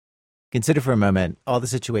Consider for a moment all the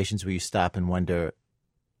situations where you stop and wonder,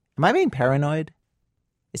 am I being paranoid?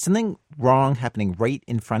 Is something wrong happening right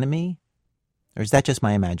in front of me? Or is that just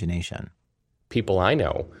my imagination? People I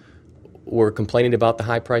know were complaining about the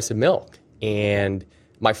high price of milk. And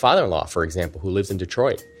my father-in-law, for example, who lives in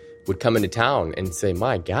Detroit, would come into town and say,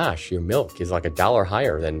 my gosh, your milk is like $1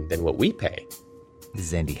 higher than what we pay. This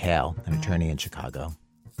is Andy Hale, an attorney in Chicago.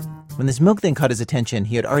 When this milk thing caught his attention,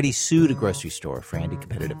 he had already sued a grocery store for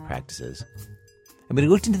anti-competitive practices. And when he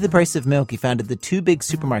looked into the price of milk, he found that the two big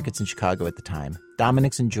supermarkets in Chicago at the time,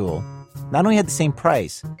 Dominick's and Jewel, not only had the same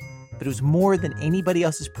price, but it was more than anybody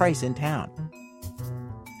else's price in town.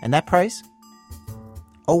 And that price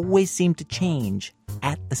always seemed to change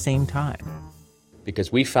at the same time.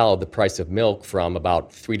 Because we followed the price of milk from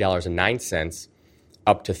about $3.09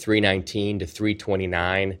 up to $3.19 to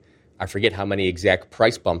 $3.29. I forget how many exact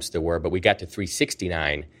price bumps there were, but we got to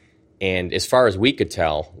 $3.69. And as far as we could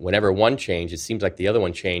tell, whenever one changed, it seems like the other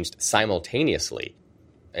one changed simultaneously.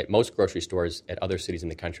 At most grocery stores at other cities in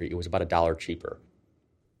the country, it was about $1 cheaper.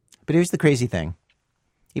 But here's the crazy thing.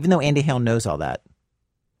 Even though Andy Hale knows all that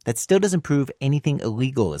still doesn't prove anything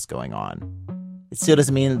illegal is going on. It still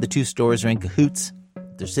doesn't mean that the two stores are in cahoots.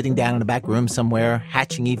 They're sitting down in a back room somewhere,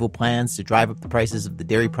 hatching evil plans to drive up the prices of the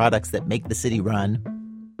dairy products that make the city run.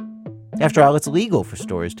 After all, it's legal for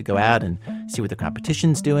stores to go out and see what their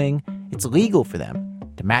competition's doing. It's legal for them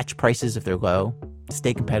to match prices if they're low, to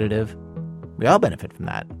stay competitive. We all benefit from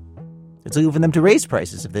that. It's legal for them to raise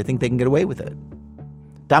prices if they think they can get away with it.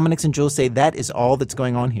 Dominick's and Jewel say that is all that's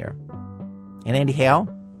going on here. And Andy Hale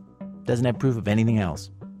doesn't have proof of anything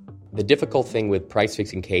else. The difficult thing with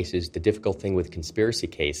price-fixing cases, the difficult thing with conspiracy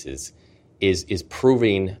cases is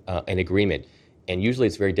proving an agreement. And usually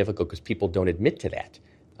it's very difficult because people don't admit to that.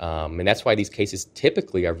 And that's why these cases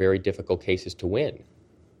typically are very difficult cases to win.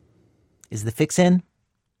 Is the fix in,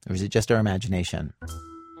 or is it just our imagination?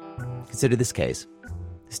 Consider this case.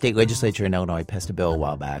 The state legislature in Illinois passed a bill a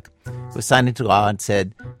while back. It was signed into law and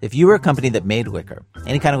said if you were a company that made liquor,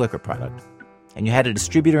 any kind of liquor product, and you had a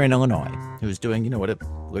distributor in Illinois who was doing, what a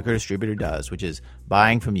liquor distributor does, which is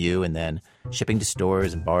buying from you and then shipping to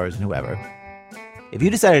stores and bars and whoever. If you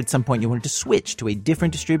decided at some point you wanted to switch to a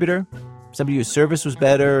different distributor, somebody whose service was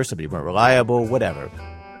better, somebody more reliable, whatever,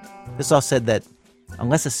 this all said that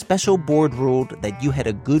unless a special board ruled that you had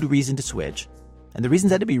a good reason to switch, and the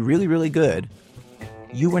reasons had to be really, really good,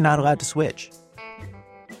 you were not allowed to switch.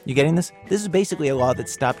 You getting this? This is basically a law that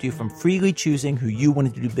stopped you from freely choosing who you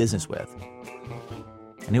wanted to do business with.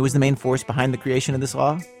 And who was the main force behind the creation of this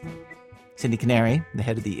law? Cindy Canary, the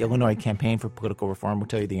head of the Illinois Campaign for Political Reform, will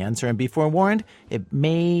tell you the answer. And be forewarned, it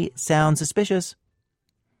may sound suspicious.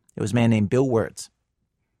 It was a man named Bill Wirtz.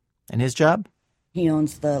 And his job? He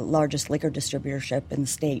owns the largest liquor distributorship in the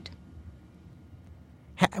state.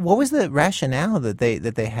 What was the rationale that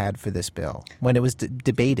they had for this bill when it was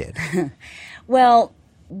debated? Well,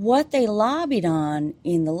 what they lobbied on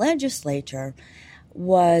in the legislature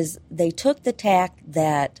was they took the tack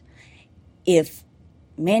that if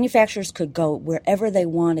manufacturers could go wherever they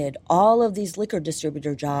wanted, all of these liquor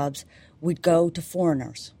distributor jobs would go to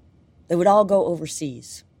foreigners. They would all go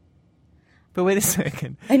overseas. But wait a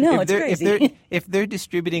second. I know, it's crazy. If they're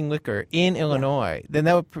distributing liquor in Illinois, then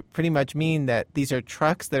that would pretty much mean that these are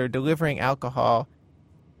trucks that are delivering alcohol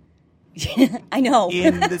I know.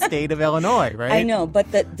 in the state of Illinois, right? I know,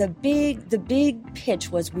 but the big pitch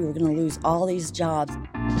was we were going to lose all these jobs.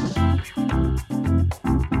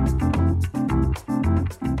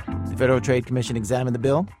 The Federal Trade Commission examined the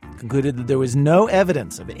bill, concluded that there was no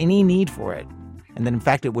evidence of any need for it, and that in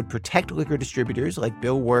fact it would protect liquor distributors like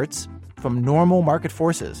Bill Wirtz from normal market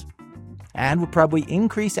forces, and would probably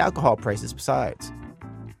increase alcohol prices besides.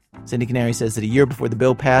 Cindy Canary says that a year before the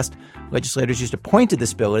bill passed, legislators used to point to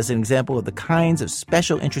this bill as an example of the kinds of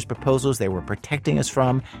special interest proposals they were protecting us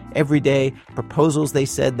from every day, proposals they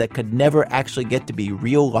said that could never actually get to be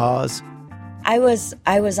real laws. I was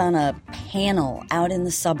on a panel out in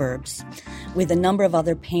the suburbs with a number of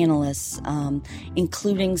other panelists,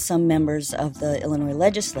 including some members of the Illinois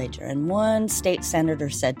legislature. And one state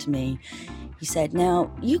senator said to me, he said,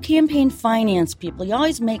 now, you campaign finance people, you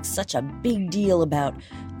always make such a big deal about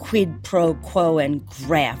quid pro quo and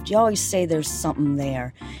graft. You always say there's something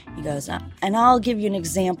there. He goes, and I'll give you an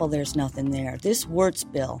example, there's nothing there. This Wirtz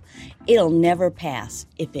bill, it'll never pass.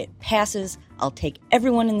 If it passes, I'll take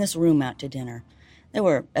everyone in this room out to dinner. There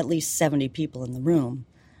were at least 70 people in the room.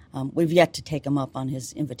 We've yet to take him up on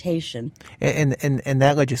his invitation. And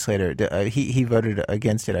that legislator, he voted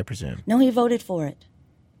against it, I presume. No, he voted for it.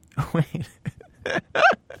 Wait.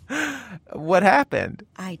 What happened?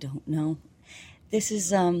 I don't know. This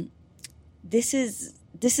is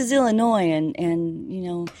this is Illinois, and you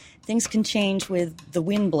know, things can change with the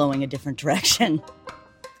wind blowing a different direction.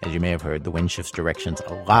 As you may have heard, the wind shifts directions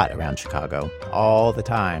a lot around Chicago, all the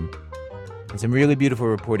time. And some really beautiful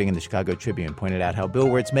reporting in the Chicago Tribune pointed out how Bill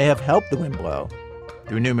Wirtz may have helped the wind blow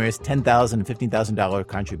through numerous $10,000 and $15,000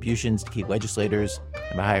 contributions to key legislators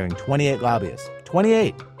and by hiring 28 lobbyists.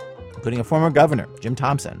 28! Including a former governor, Jim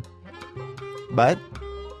Thompson. But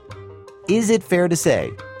is it fair to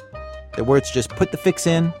say that Wirtz just put the fix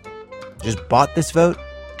in, just bought this vote?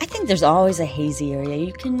 I think there's always a hazy area.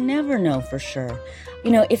 You can never know for sure.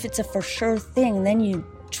 You know, if it's a for sure thing, then you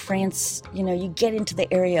get into the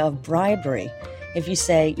area of bribery. If you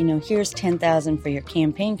say, you know, here's $10,000 for your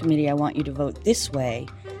campaign committee, I want you to vote this way,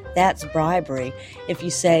 that's bribery. If you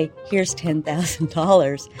say, here's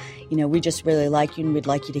 $10,000, you know, we just really like you and we'd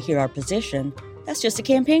like you to hear our position, that's just a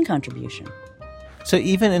campaign contribution. So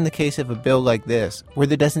even in the case of a bill like this, where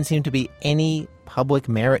there doesn't seem to be any public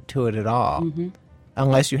merit to it at all,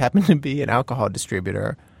 unless you happen to be an alcohol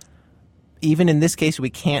distributor, even in this case, we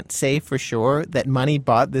can't say for sure that money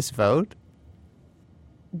bought this vote?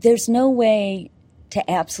 There's no way to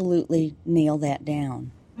absolutely nail that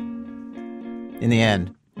down. In the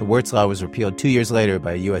end, the Wirtz law was repealed 2 years later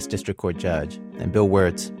by a U.S. District Court judge, and Bill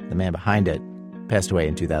Wirtz, the man behind it, passed away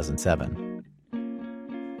in 2007.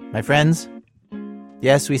 My friends,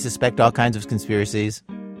 yes, we suspect all kinds of conspiracies.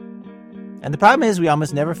 And the problem is we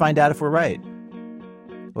almost never find out if we're right.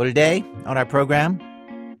 Well, today, on our program,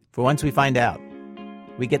 for once we find out.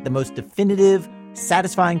 We get the most definitive,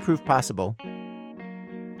 satisfying proof possible.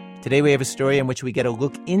 Today we have a story in which we get a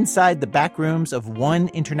look inside the back rooms of one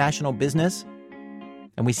international business,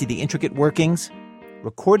 and we see the intricate workings,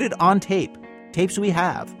 recorded on tape, tapes we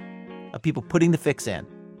have, of people putting the fix in.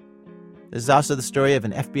 This is also the story of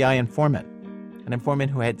an FBI informant, an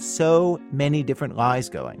informant who had so many different lies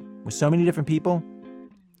going, with so many different people,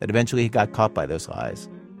 that eventually he got caught by those lies.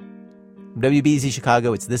 From WBZ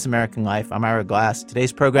Chicago, it's This American Life. I'm Ira Glass.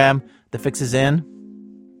 Today's program, The Fix is In.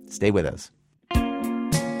 Stay with us.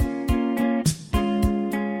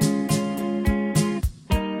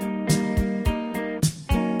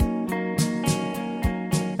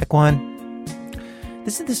 Act 1.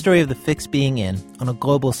 This is the story of the fix being in on a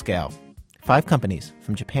global scale. 5 companies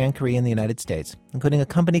from Japan, Korea, and the United States, including a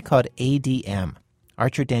company called ADM,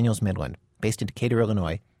 Archer Daniels Midland, based in Decatur,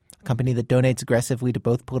 Illinois, a company that donates aggressively to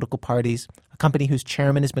both political parties, a company whose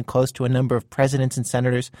chairman has been close to a number of presidents and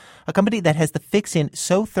senators, a company that has the fix in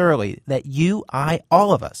so thoroughly that you, I,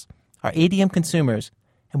 all of us are ADM consumers,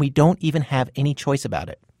 and we don't even have any choice about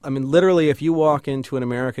it. I mean, literally, if you walk into an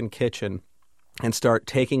American kitchen and start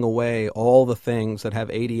taking away all the things that have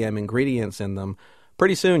ADM ingredients in them,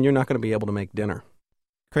 pretty soon you're not going to be able to make dinner.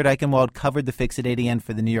 Kurt Eichenwald covered the fix at ADM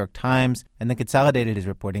for the New York Times and then consolidated his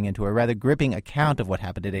reporting into a rather gripping account of what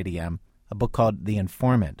happened at ADM, a book called The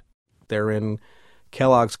Informant. They're in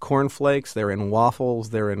Kellogg's Corn Flakes, they're in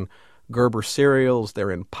waffles, they're in Gerber cereals,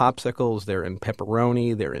 they're in popsicles, they're in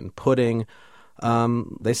pepperoni, they're in pudding.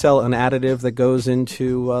 They sell an additive that goes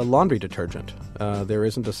into laundry detergent. There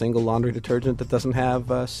isn't a single laundry detergent that doesn't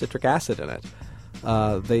have citric acid in it.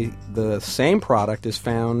 The same product is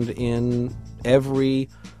found in every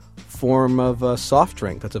form of soft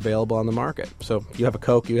drink that's available on the market. So if you have a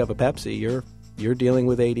Coke, you have a Pepsi, you're dealing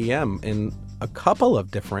with ADM in a couple of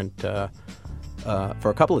different for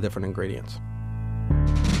a couple of different ingredients.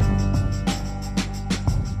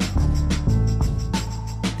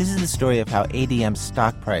 This is the story of how ADM's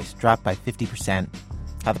stock price dropped by 50%,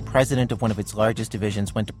 how the president of one of its largest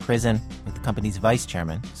divisions went to prison with the company's vice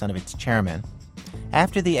chairman, son of its chairman,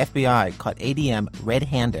 after the FBI caught ADM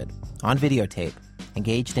red-handed, on videotape,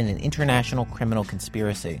 engaged in an international criminal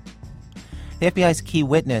conspiracy. The FBI's key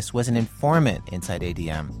witness was an informant inside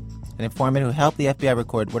ADM, an informant who helped the FBI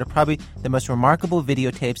record what are probably the most remarkable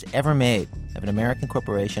videotapes ever made of an American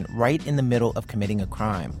corporation right in the middle of committing a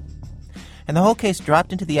crime. And the whole case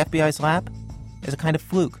dropped into the FBI's lap as a kind of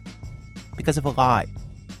fluke, because of a lie.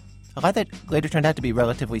 A lie that later turned out to be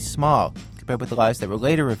relatively small compared with the lies that were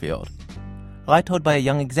later revealed. A lie told by a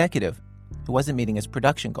young executive who wasn't meeting his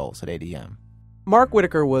production goals at ADM. Mark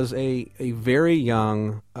Whitaker was a very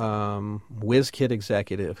young whiz-kid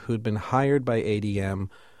executive who'd been hired by ADM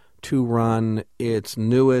to run its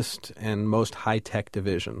newest and most high-tech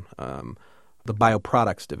division, the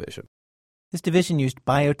bioproducts division. This division used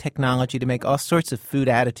biotechnology to make all sorts of food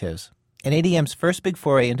additives. And ADM's first big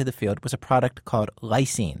foray into the field was a product called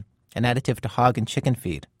lysine, an additive to hog and chicken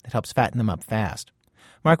feed that helps fatten them up fast.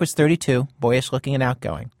 Mark was 32, boyish-looking and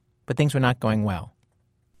outgoing, but things were not going well.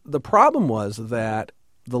 The problem was that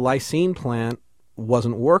the lysine plant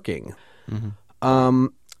wasn't working. Mm-hmm.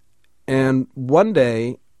 And one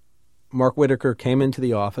day, Mark Whitaker came into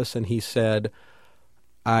the office and he said,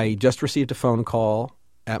 I just received a phone call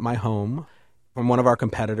at my home from one of our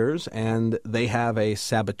competitors, and they have a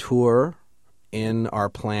saboteur in our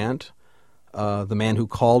plant. The man who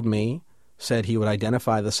called me said he would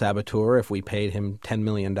identify the saboteur if we paid him $10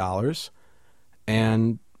 million.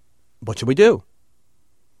 And what should we do?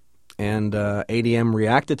 And ADM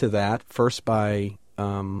reacted to that first by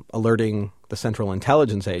alerting the Central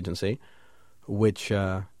Intelligence Agency, which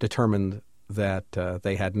determined that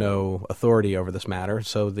they had no authority over this matter.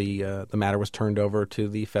 So the matter was turned over to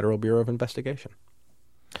the Federal Bureau of Investigation.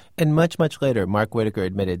 And much, much later, Mark Whitaker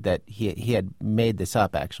admitted that he had made this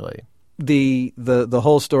up, actually. The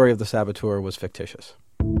whole story of the saboteur was fictitious.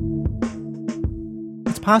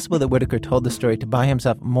 It's possible that Whitaker told the story to buy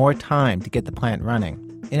himself more time to get the plant running.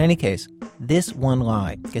 In any case, this one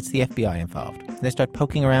lie gets the FBI involved. They start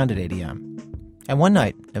poking around at ADM. And one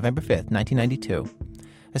night, November 5th, 1992,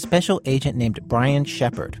 a special agent named Brian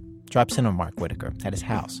Shepard drops in on Mark Whitaker at his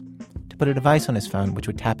house to put a device on his phone which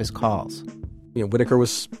would tap his calls. Whitaker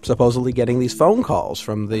was supposedly getting these phone calls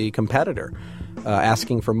from the competitor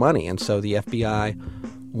asking for money, and so the FBI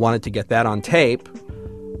wanted to get that on tape.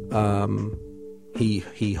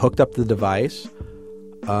 He hooked up the device.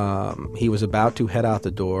 He was about to head out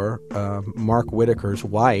the door. Mark Whitaker's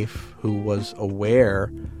wife, who was aware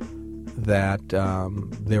that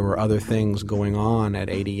there were other things going on at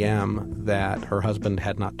ADM that her husband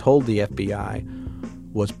had not told the FBI,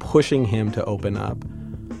 was pushing him to open up.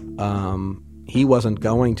 He wasn't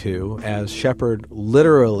going to. As Shepard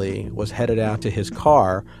literally was headed out to his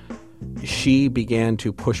car, she began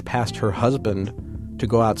to push past her husband to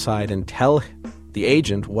go outside and tell the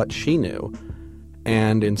agent what she knew.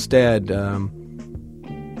 And instead,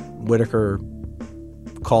 Whitaker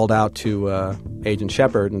called out to Agent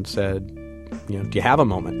Shepard and said, do you have a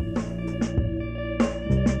moment?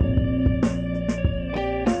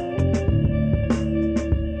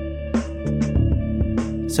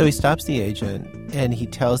 So he stops the agent, and he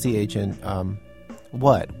tells the agent,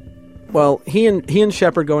 what? Well, he and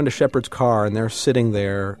Shepard go into Shepard's car, and they're sitting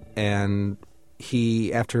there, and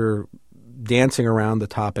he, after dancing around the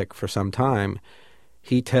topic for some time,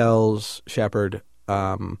 he tells Shepard,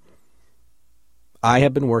 I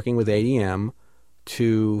have been working with ADM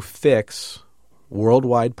to fix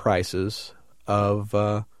worldwide prices of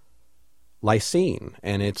lysine.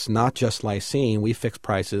 And it's not just lysine. We fix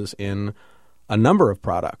prices in a number of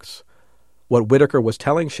products. What Whitaker was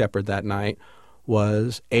telling Shepard that night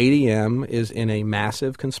was ADM is in a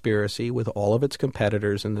massive conspiracy with all of its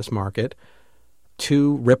competitors in this market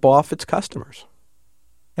to rip off its customers.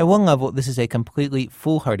 At one level, this is a completely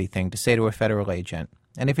foolhardy thing to say to a federal agent.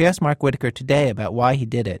 And if you ask Mark Whitaker today about why he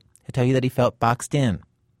did it, he'll tell you that he felt boxed in,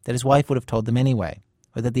 that his wife would have told them anyway,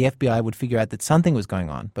 or that the FBI would figure out that something was going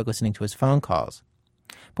on by listening to his phone calls.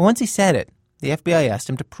 But once he said it, the FBI asked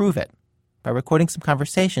him to prove it by recording some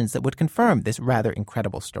conversations that would confirm this rather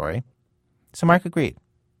incredible story. So Mark agreed,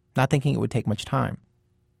 not thinking it would take much time.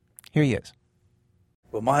 Here he is.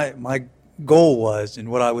 Well, my goal was, and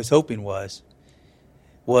what I was hoping was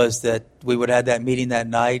that we would have that meeting that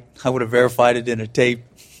night. I would have verified it in a tape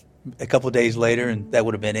a couple of days later, and that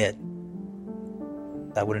would have been it.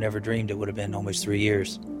 I would have never dreamed it would have been almost 3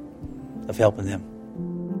 years of helping them.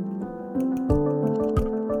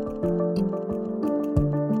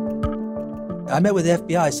 I met with the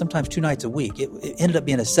FBI sometimes 2 nights a week. It ended up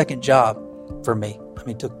being a second job for me. I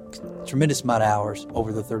mean, it took a tremendous amount of hours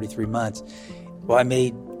over the 33 months. Well, I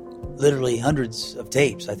made literally hundreds of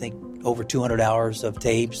tapes. I think over 200 hours of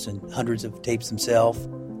tapes and hundreds of tapes themselves.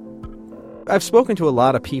 I've spoken to a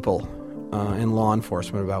lot of people in law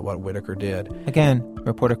enforcement about what Whitaker did. Again,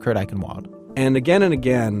 reporter Kurt Eichenwald. And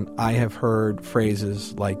again, I have heard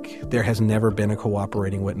phrases like, there has never been a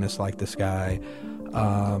cooperating witness like this guy.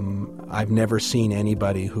 I've never seen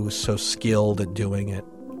anybody who's so skilled at doing it.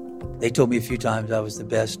 They told me a few times I was the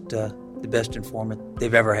best informant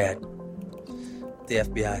they've ever had. The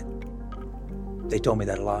FBI. They told me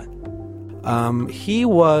that a lot. He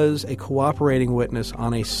was a cooperating witness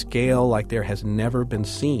on a scale like there has never been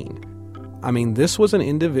seen. I mean, this was an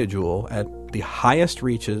individual at the highest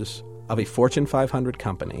reaches of a Fortune 500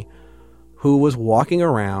 company who was walking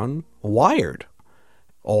around wired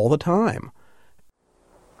all the time.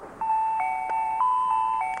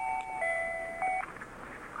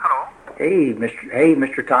 Hello? Hey,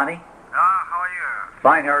 Mr. Tani. How are you?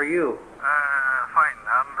 Fine, how are you? Fine,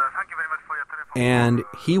 and thank you very much for your telephone. And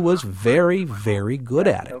he was very, very good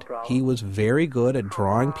at it. He was very good at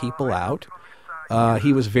drawing people out.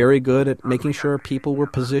 He was very good at making sure people were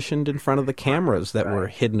positioned in front of the cameras that were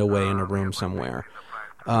hidden away in a room somewhere.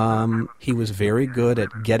 He was very good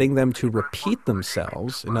at getting them to repeat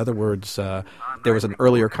themselves. In other words, there was an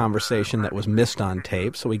earlier conversation that was missed on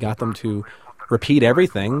tape, so we got them to repeat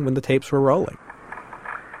everything when the tapes were rolling.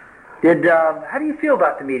 How do you feel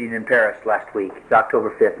about the meeting in Paris last week, the October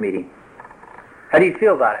 5th meeting? How do you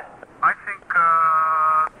feel about it? I think,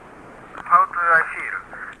 how do I feel?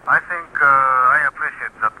 I think I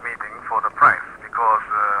appreciate that meeting for the price, because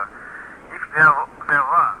if there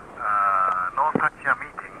were no such a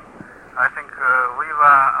meeting, I think we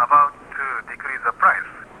were about to decrease the price.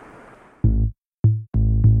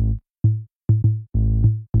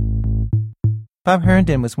 Bob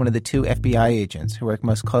Herndon was one of the two FBI agents who worked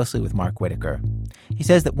most closely with Mark Whitaker. He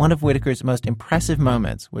says that one of Whitaker's most impressive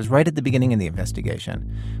moments was right at the beginning of the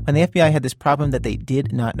investigation, when the FBI had this problem that they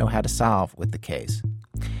did not know how to solve with the case.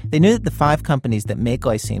 They knew that the 5 companies that make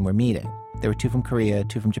glycine were meeting. There were 2 from Korea,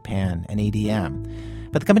 2 from Japan, and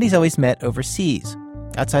ADM. But the companies always met overseas,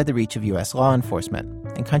 outside the reach of U.S. law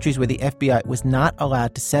enforcement, in countries where the FBI was not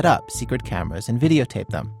allowed to set up secret cameras and videotape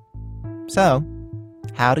them. So,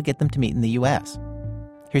 how to get them to meet in the U.S.?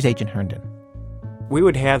 Here's Agent Herndon. We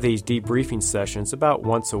would have these debriefing sessions about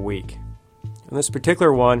once a week. And this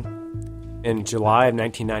particular one, in July of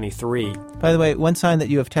 1993... By the way, one sign that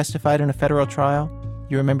you have testified in a federal trial,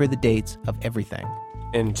 you remember the dates of everything.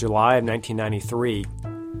 In July of 1993,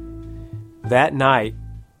 that night,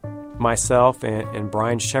 myself and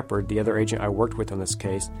Brian Shepard, the other agent I worked with on this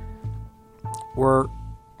case, were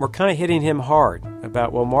kind of hitting him hard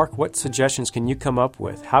about, well, Mark, what suggestions can you come up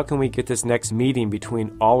with? How can we get this next meeting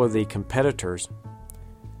between all of the competitors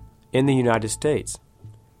in the United States?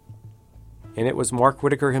 And it was Mark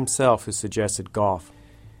Whitaker himself who suggested golf.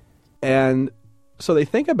 And so they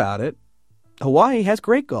think about it. Hawaii has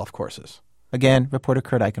great golf courses. Again, reporter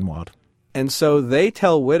Kurt Eichenwald. And so they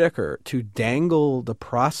tell Whitaker to dangle the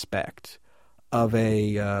prospect of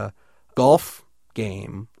a golf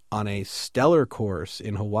game on a stellar course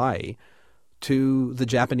in Hawaii to the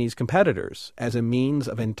Japanese competitors as a means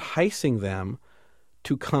of enticing them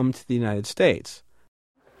to come to the United States.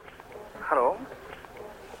 Hello?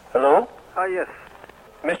 Hello? Yes.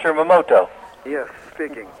 Mr. Mamoto. Yes,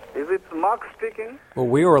 speaking. Is it Mark speaking? Well,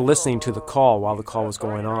 we were listening to the call while the call was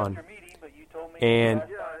going on. And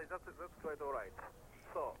That's quite all right.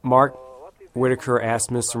 So, Mark Whitaker asked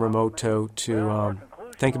Mr. Mamoto to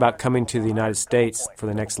think about coming to the United States for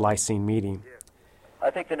the next lysine meeting.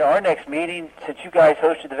 I think that our next meeting, since you guys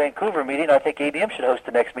hosted the Vancouver meeting, I think ABM should host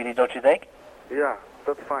the next meeting, don't you think? yeah,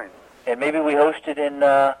 that's fine. And maybe we host it in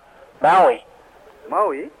Maui.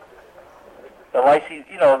 Maui? The lysine,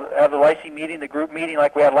 have the lysine meeting, the group meeting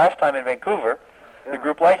like we had last time in Vancouver, the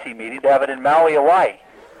group lysine meeting, to have it in Maui, Hawaii.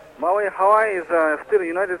 Maui, Hawaii is still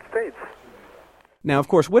United States. Now, of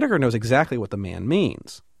course, Whitaker knows exactly what the man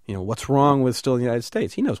means. What's wrong with still in the United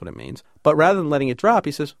States? He knows what it means. But rather than letting it drop,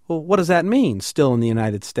 he says, well, what does that mean, still in the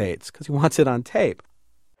United States? Because he wants it on tape.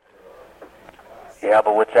 Yeah,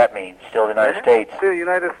 but what's that mean, still the United States? Still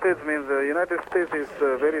United States means the United States is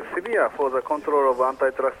very severe for the control of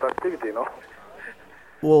antitrust activity,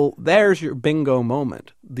 Well, there's your bingo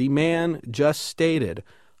moment. The man just stated,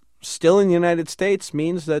 still in the United States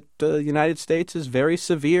means that the United States is very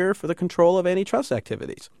severe for the control of antitrust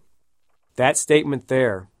activities. That statement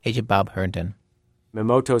there, Agent Bob Herndon.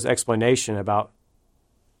 Mamoto's explanation about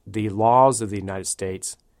the laws of the United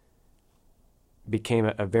States, became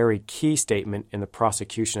a very key statement in the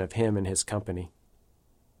prosecution of him and his company.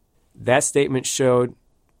 That statement showed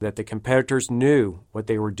that the competitors knew what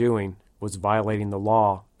they were doing was violating the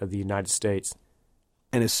law of the United States.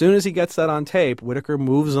 And as soon as he gets that on tape, Whitaker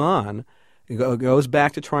moves on, goes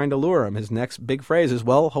back to trying to lure him. His next big phrase is,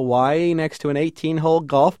 well, Hawaii next to an 18-hole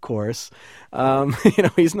golf course.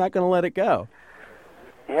 He's not going to let it go.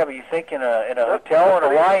 Yeah, but you think in a hotel in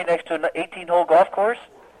Hawaii next to an 18-hole golf course?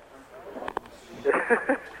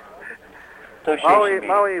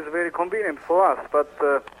 Maui is very convenient for us, but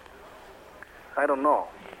I don't know.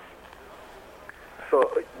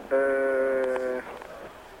 So,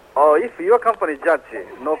 if your company judge,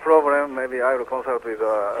 no problem, maybe I will consult with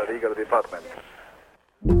the legal department.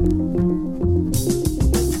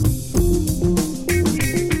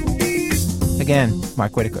 Again,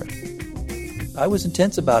 Mark Whitaker. I was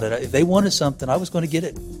intense about it. If they wanted something, I was going to get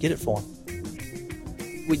it for them.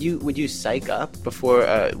 Would you psych up before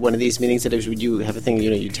one of these meetings? Would you have a thing,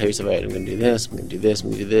 you tell yourself, all right, I'm going to do this, I'm going to do this, I'm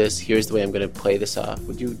going to do this, here's the way I'm going to play this off.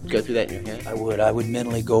 Would you go through that in your head? I would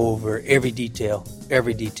mentally go over every detail.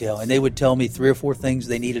 And they would tell me 3 or 4 things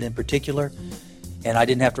they needed in particular, and I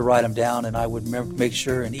didn't have to write them down, and I would make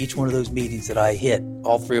sure in each one of those meetings that I hit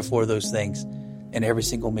all 3 or 4 of those things in every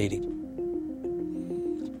single meeting.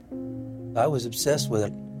 I was obsessed with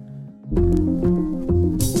it.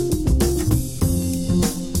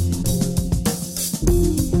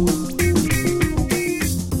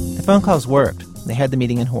 The phone calls worked. They had the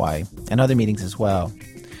meeting in Hawaii and other meetings as well.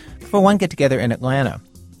 For one get-together in Atlanta,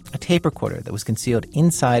 a tape recorder that was concealed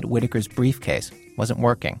inside Whitaker's briefcase wasn't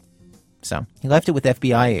working. So he left it with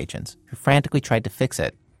FBI agents who frantically tried to fix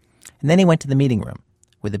it. And then he went to the meeting room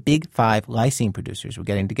where the big 5 lysine producers were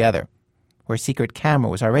getting together, where a secret camera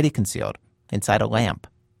was already concealed inside a lamp.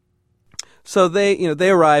 So they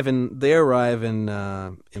arrive in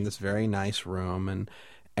this very nice room, and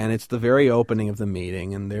it's the very opening of the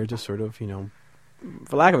meeting, and they're just sort of,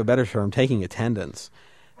 for lack of a better term, taking attendance.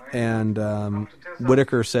 And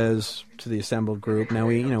Whitaker says to the assembled group, "Now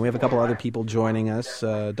we have a couple other people joining us,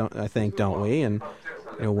 don't we?" And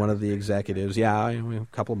one of the executives, we have a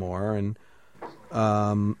couple more, and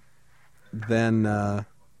then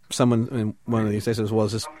someone, one of the executives says, "Well,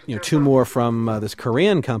 is this 2 more from this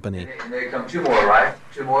Korean company?" And there come 2 more, right?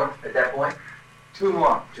 2 more at that point. 2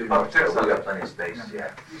 more. 2 more. Still got plenty of space.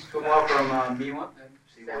 Yeah. 2 more from B1.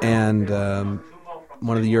 And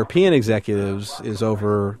one of the European executives is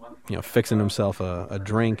over, fixing himself a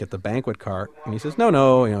drink at the banquet cart, and he says,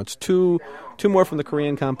 "No, it's two more from the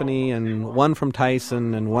Korean company, and 1 from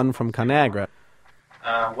Tyson, and 1 from Conagra."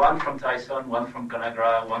 1 from Tyson, 1 from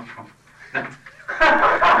Conagra, 1 from.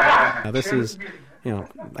 Now this is,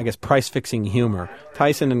 I guess price-fixing humor.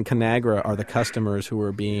 Tyson and Conagra are the customers who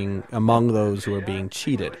are among those who are being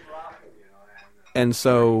cheated, and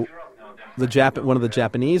so one of the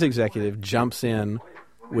Japanese executives jumps in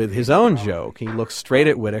with his own joke. He looks straight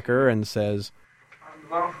at Whitaker and says,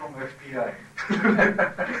 "1 from FBI."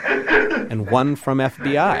 and 1 from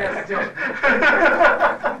FBI.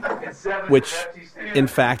 Which, in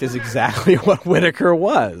fact, is exactly what Whitaker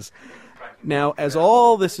was. Now, as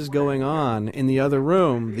all this is going on in the other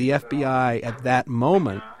room, the FBI at that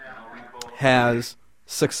moment has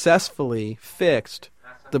successfully fixed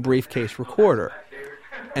the briefcase recorder.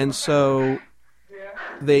 And so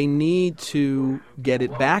they need to get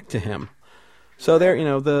it back to him. So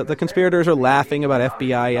they're, the conspirators are laughing about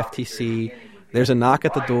FBI, FTC. There's a knock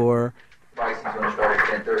at the door,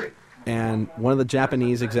 and one of the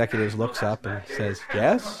Japanese executives looks up and says,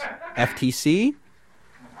 "Yes, FTC?"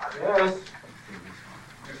 Yes.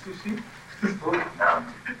 FTC?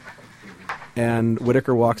 And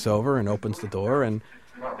Whitaker walks over and opens the door, and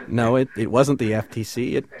no, it wasn't the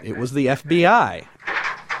FTC, it was the FBI.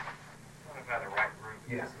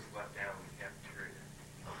 Yes.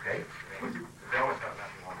 Okay.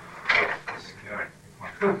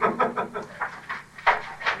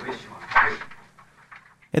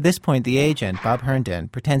 At this point, the agent, Bob Herndon,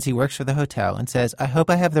 pretends he works for the hotel and says, "I hope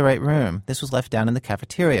I have the right room. This was left down in the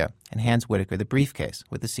cafeteria," and hands Whitaker the briefcase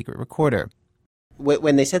with the secret recorder.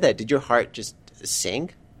 When they said that, did your heart just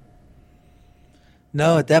sink?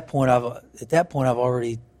 No, at that point I've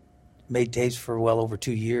already made tapes for well over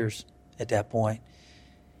 2 years at that point.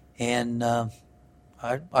 And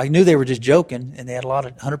I knew they were just joking, and they had a lot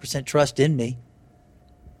of 100% trust in me.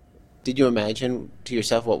 Did you imagine to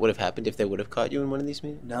yourself what would have happened if they would have caught you in one of these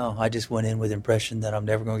meetings? No, I just went in with the impression that I'm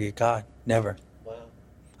never going to get caught. Never. Wow.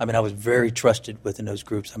 I mean, I was very trusted within those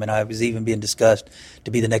groups. I mean, I was even being discussed to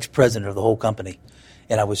be the next president of the whole company.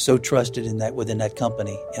 And I was so trusted within that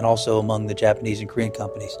company, and also among the Japanese and Korean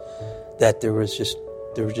companies, that there was just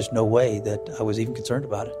no way that I was even concerned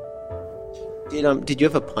about it. Did you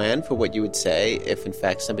have a plan for what you would say if, in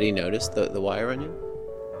fact, somebody noticed the wire on you?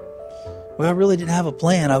 Well, I really didn't have a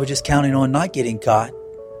plan. I was just counting on not getting caught.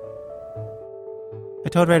 I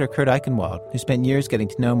told writer Kurt Eichenwald, who spent years getting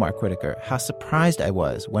to know Mark Whitaker, how surprised I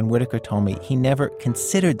was when Whitaker told me he never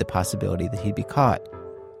considered the possibility that he'd be caught.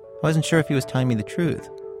 I wasn't sure if he was telling me the truth.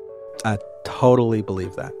 I totally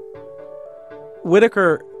believe that.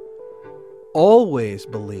 Whitaker always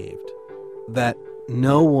believed that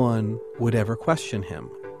no one would ever question him.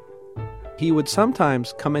 He would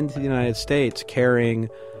sometimes come into the United States carrying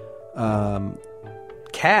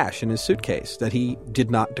cash in his suitcase that he did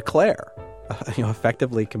not declare,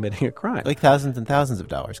 effectively committing a crime. Like thousands and thousands of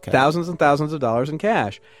dollars cash. Thousands and thousands of dollars in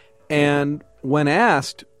cash. And when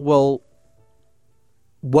asked, well,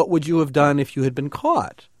 what would you have done if you had been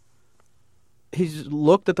caught? He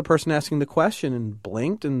looked at the person asking the question and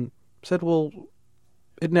blinked and said, well,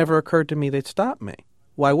 it never occurred to me they'd stop me.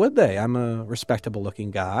 Why would they? I'm a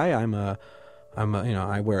respectable-looking guy.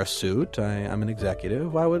 I wear a suit. I'm an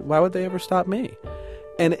executive. Why would they ever stop me?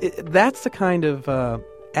 And that's the kind of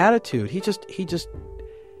attitude. He just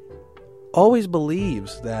always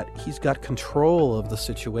believes that he's got control of the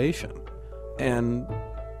situation. And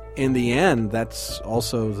in the end, that's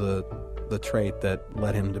also the trait that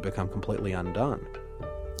led him to become completely undone.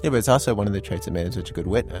 Yeah, but it's also one of the traits that made him such a good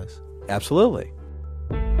witness. Absolutely.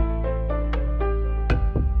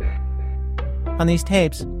 On these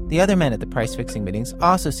tapes, the other men at the price-fixing meetings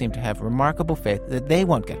also seem to have remarkable faith that they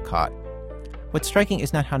won't get caught. What's striking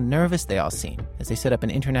is not how nervous they all seem as they set up an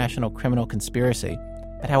international criminal conspiracy,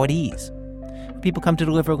 but how at ease. When people come to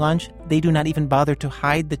deliver lunch, they do not even bother to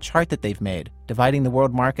hide the chart that they've made, dividing the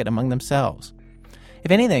world market among themselves. If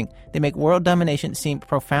anything, they make world domination seem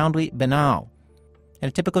profoundly banal. In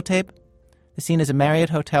a typical tape, the scene is a Marriott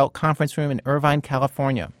Hotel conference room in Irvine,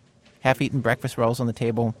 California. Half-eaten breakfast rolls on the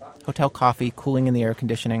table, hotel coffee cooling in the air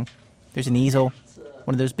conditioning. There's an easel,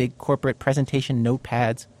 one of those big corporate presentation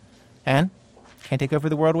notepads. And, can't take over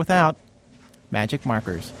the world without, magic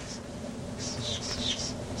markers.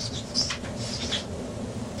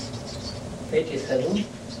 87.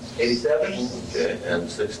 87? Okay, and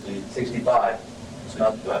 60? 65.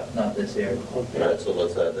 Not this year. All right, so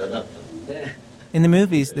let's add that up. In the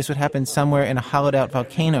movies, this would happen somewhere in a hollowed-out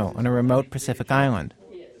volcano on a remote Pacific island.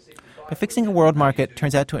 But fixing a world market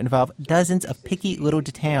turns out to involve dozens of picky little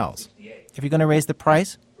details. If you're going to raise the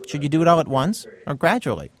price, should you do it all at once or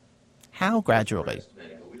gradually? How gradually?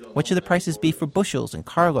 What should the prices be for bushels and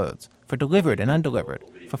carloads, for delivered and undelivered,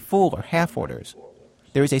 for full or half orders?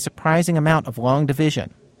 There is a surprising amount of long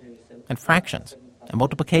division and fractions and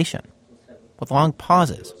multiplication, with long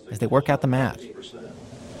pauses as they work out the math.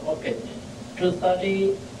 Okay.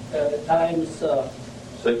 230 times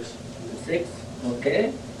 6. 6.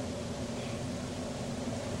 Okay.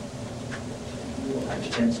 Times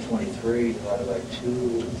 10 is 23, divided by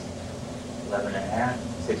 2, 11 and a half.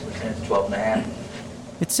 6% is 12 and a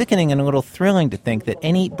half. It's sickening and a little thrilling to think that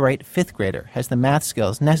any bright fifth grader has the math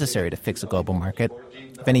skills necessary to fix a global market.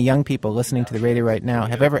 If any young people listening to the radio right now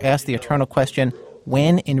have ever asked the eternal question,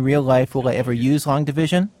 when in real life will I ever use long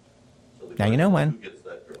division? Now you know when.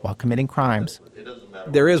 While committing crimes.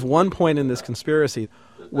 There is one point in this conspiracy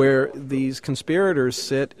where these conspirators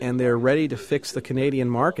sit and they're ready to fix the Canadian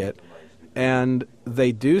market, and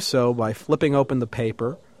they do so by flipping open the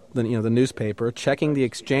paper, the newspaper, checking the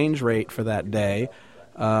exchange rate for that day,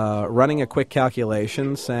 running a quick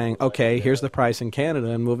calculation, saying, okay, here's the price in Canada,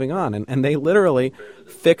 and moving on. And they literally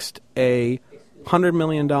fixed a $100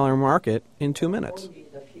 million market in 2 minutes.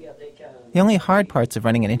 The only hard parts of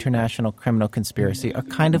running an international criminal conspiracy are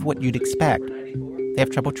kind of what you'd expect. They have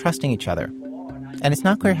trouble trusting each other. And it's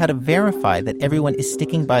not clear how to verify that everyone is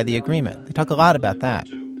sticking by the agreement. They talk a lot about that.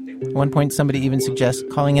 At one point, somebody even suggests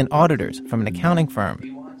calling in auditors from an accounting firm.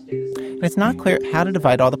 And it's not clear how to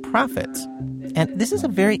divide all the profits. And this is a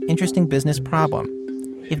very interesting business problem.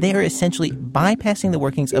 If they are essentially bypassing the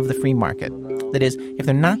workings of the free market, that is, if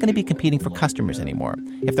they're not going to be competing for customers anymore,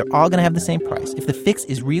 if they're all going to have the same price, if the fix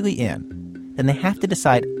is really in, then they have to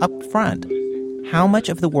decide up front how much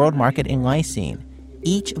of the world market in lysine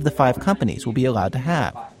each of the 5 companies will be allowed to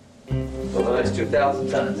have. So that's 2,000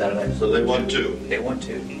 tons out of that. So they want 2. They want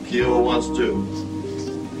 2. Kiowa wants 2.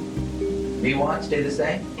 Me want stay the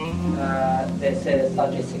same? They say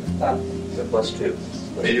 36 tons. So plus 2.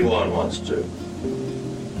 81 wants 2.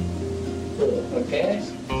 Okay.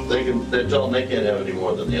 They're telling they can't have any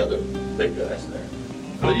more than the other big guys there.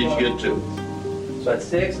 They each get 2. So that's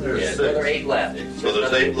 6, and there's another 8 left. So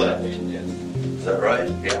there's 8 left. Is that right?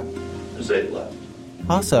 Yeah. There's 8 left.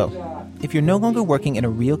 Also, if you're no longer working in a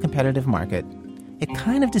real competitive market, it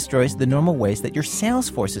kind of destroys the normal ways that your sales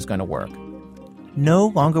force is going to work. No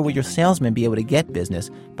longer will your salesmen be able to get business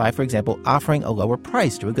by, for example, offering a lower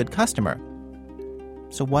price to a good customer.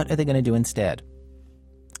 So what are they going to do instead?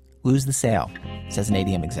 Lose the sale, says an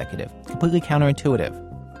ADM executive. Completely counterintuitive.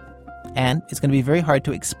 And it's going to be very hard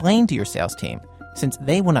to explain to your sales team, since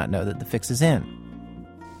they will not know that the fix is in.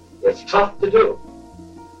 It's tough to do.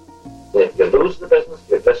 If you lose the business,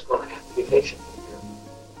 you're just going to have to be patient.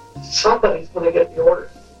 Somebody's going to get the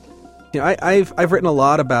order. You know, I've written a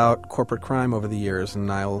lot about corporate crime over the years,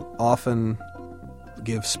 and I'll often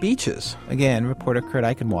give speeches. Again, reporter Kurt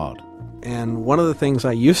Eichenwald. And one of the things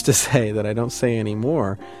I used to say that I don't say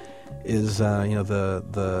anymore is,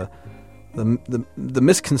 the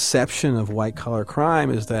misconception of white-collar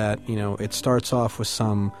crime is that, it starts off with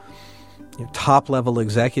some top-level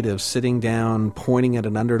executive sitting down, pointing at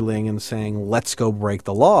an underling and saying, let's go break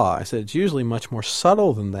the law. I said, it's usually much more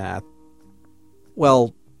subtle than that.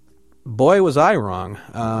 Well, boy, was I wrong.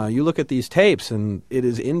 You look at these tapes, and it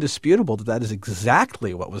is indisputable that is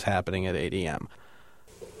exactly what was happening at ADM.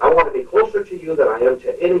 I want to be closer to you than I am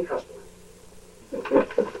to any customer.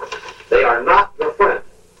 They are not your friend.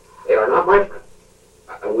 They are not my friends.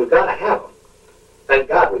 We've got to have them. Thank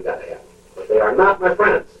God we've got to have them. But they are not my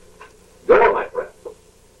friends. You're my friend.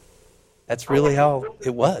 That's really how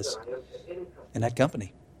it was in that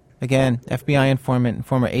company. Again, FBI informant and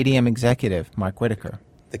former ADM executive Mark Whitaker.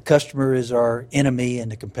 The customer is our enemy and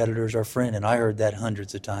the competitor is our friend, and I heard that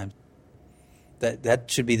hundreds of times. That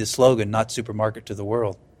should be the slogan, not supermarket to the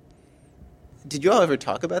world. Did you all ever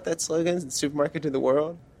talk about that slogan, supermarket to the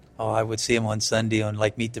world? Oh, I would see him on Sunday on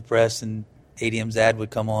like Meet the Press, and ADM's ad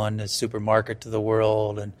would come on, the supermarket to the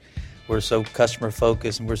world, and we're so customer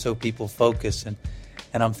focused and we're so people focused, and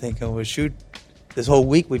I'm thinking, well, shoot, this whole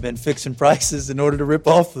week we've been fixing prices in order to rip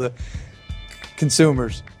off the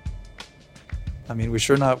consumers. I mean,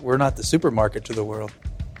 we're not the supermarket to the world.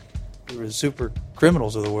 We were the super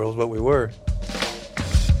criminals of the world is what we were.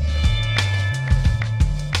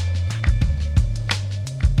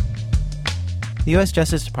 The U.S.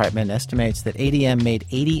 Justice Department estimates that ADM made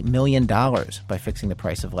 $80 million by fixing the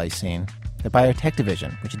price of lysine. The biotech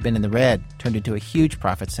division, which had been in the red, turned into a huge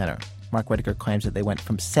profit center. Mark Whitaker claims that they went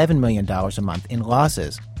from $7 million a month in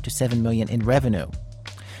losses to $7 million in revenue.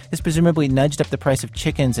 This presumably nudged up the price of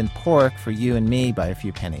chickens and pork for you and me by a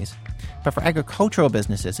few pennies. But for agricultural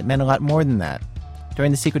businesses, it meant a lot more than that.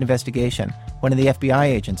 During the secret investigation, one of the FBI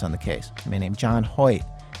agents on the case, a man named John Hoyt,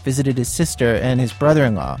 visited his sister and his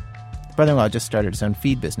brother-in-law. The brother-in-law just started his own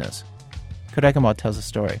feed business. Kurt Eichenwald tells the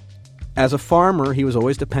story. As a farmer, he was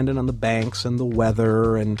always dependent on the banks and the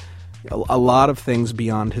weather and a lot of things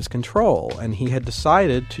beyond his control. And he had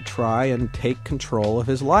decided to try and take control of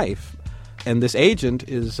his life. And this agent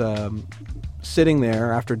is sitting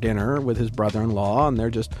there after dinner with his brother-in-law, and they're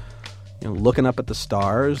just looking up at the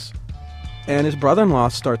stars. And his brother-in-law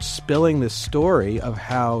starts spilling this story of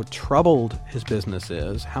how troubled his business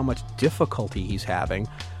is, how much difficulty he's having,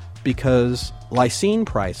 because lysine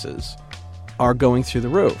prices are going through the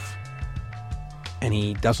roof. And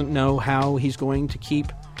he doesn't know how he's going to keep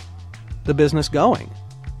the business going.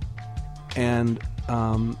 And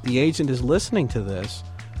the agent is listening to this,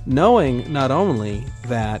 knowing not only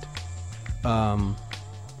that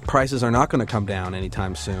prices are not going to come down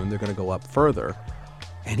anytime soon, they're going to go up further,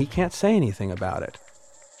 and he can't say anything about it.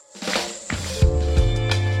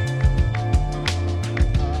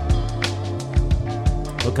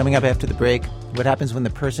 Well, coming up after the break, what happens when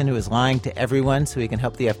the person who is lying to everyone so he can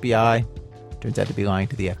help the FBI turns out to be lying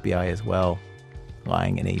to the FBI as well,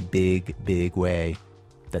 lying in a big, big way.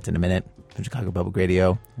 That's in a minute from Chicago Public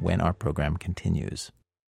Radio when our program continues.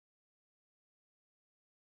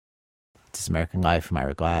 This is American Life from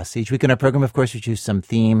Ira Glass. Each week in our program, of course, we choose some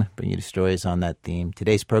theme, bring you stories on that theme.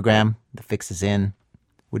 Today's program, The Fix is In.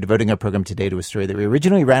 We're devoting our program today to a story that we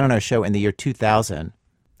originally ran on our show in the year 2000.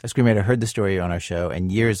 A screenwriter heard the story on our show,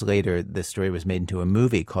 and years later, this story was made into a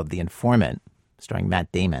movie called The Informant, starring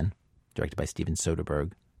Matt Damon, directed by Steven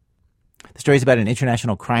Soderbergh. The story is about an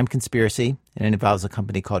international crime conspiracy, and it involves a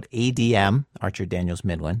company called ADM, Archer Daniels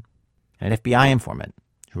Midland, and an FBI informant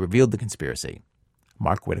who revealed the conspiracy,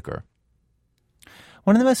 Mark Whitaker.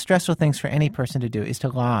 One of the most stressful things for any person to do is to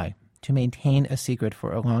lie, to maintain a secret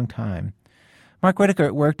for a long time. Mark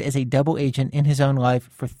Whitaker worked as a double agent in his own life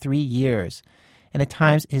for 3 years, and at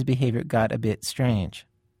times his behavior got a bit strange.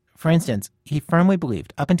 For instance, he firmly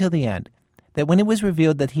believed, up until the end, that when it was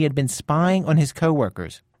revealed that he had been spying on his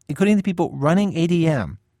coworkers, including the people running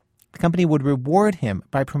ADM, the company would reward him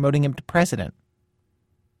by promoting him to president.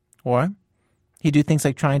 Or he'd do things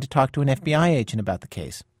like trying to talk to an FBI agent about the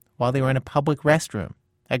case while they were in a public restroom,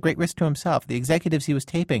 at great risk to himself. The executives he was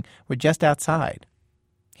taping were just outside.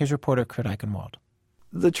 Here's reporter Kurt Eichenwald.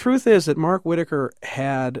 The truth is that Mark Whitaker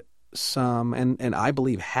had some, and I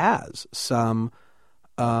believe has some,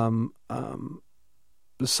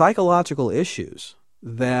 psychological issues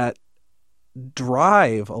that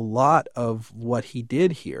drive a lot of what he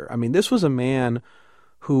did here. I mean, this was a man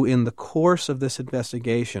who, in the course of this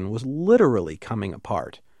investigation, was literally coming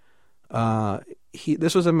apart.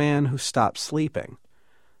 This was a man who stopped sleeping.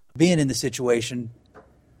 Being in the situation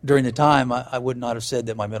during the time, I would not have said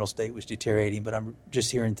that my mental state was deteriorating, but I'm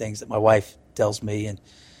just hearing things that my wife tells me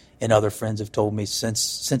and other friends have told me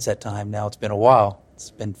since that time. Now it's been a while.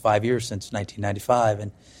 It's been 5 years since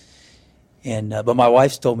 1995, but my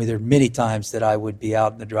wife's told me there are many times that I would be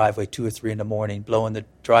out in the driveway 2 or 3 in the morning, blowing the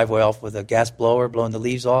driveway off with a gas blower, blowing the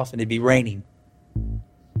leaves off, and it'd be raining.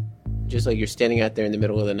 Just like you're standing out there in the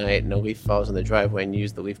middle of the night and a leaf falls on the driveway and you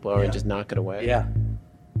use the leaf blower and just knock it away. Yeah.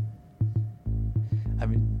 I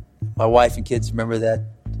mean, my wife and kids remember that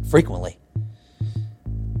frequently.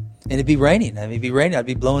 And it'd be raining. I'd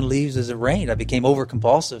be blowing leaves as it rained. I became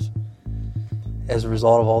over-compulsive as a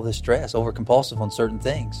result of all this stress, over-compulsive on certain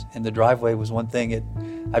things. And the driveway was one thing that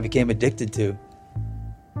I became addicted to.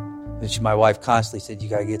 And my wife constantly said, you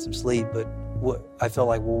got to get some sleep. But I felt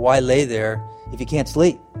like, well, why lay there if you can't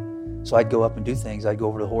sleep? So I'd go up and do things. I'd go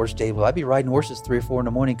over to the horse stable. I'd be riding horses 3 or 4 in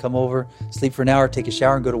the morning, come over, sleep for an hour, take a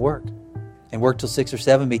shower, and go to work. And work till 6 or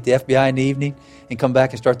 7, meet the FBI in the evening, and come back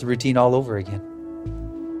and start the routine all over again.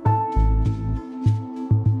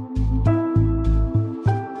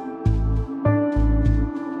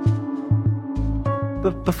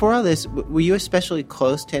 But before all this, were you especially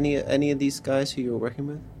close to any of these guys who you were working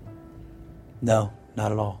with? No,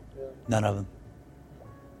 not at all. None of them.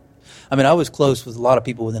 I mean, I was close with a lot of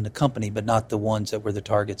people within the company, but not the ones that were the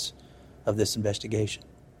targets of this investigation.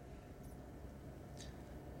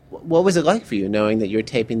 What was it like for you, knowing that you're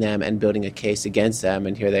taping them and building a case against them,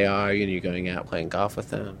 and here they are, you're going out playing golf with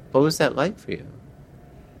them? What was that like for you?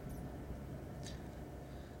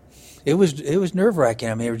 It was nerve-wracking.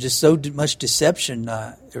 I mean, there was just so much deception.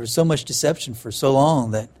 There was so much deception for so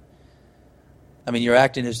long that, I mean, you're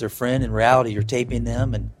acting as their friend. In reality, you're taping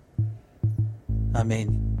them, and I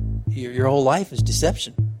mean, your whole life is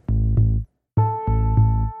deception.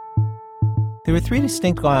 There were 3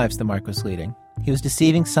 distinct lives that Mark was leading. He was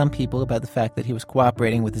deceiving some people about the fact that he was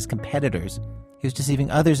cooperating with his competitors. He was deceiving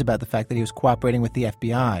others about the fact that he was cooperating with the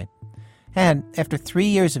FBI. And after 3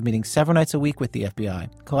 years of meeting several nights a week with the FBI,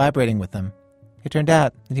 collaborating with them, it turned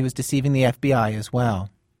out that he was deceiving the FBI as well.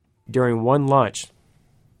 During one lunch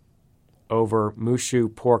over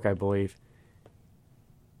Mushu pork, I believe,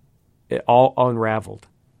 it all unraveled.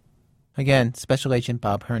 Again, Special Agent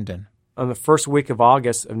Bob Herndon. On the first week of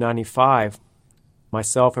August of 95,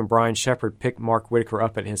 myself and Brian Shepard picked Mark Whitaker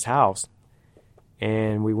up at his house,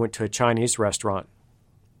 and we went to a Chinese restaurant.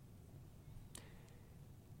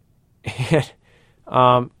 And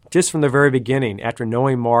just from the very beginning, after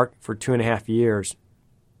knowing Mark for 2.5 years,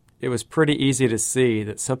 it was pretty easy to see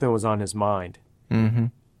that something was on his mind. Mm-hmm.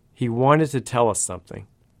 He wanted to tell us something.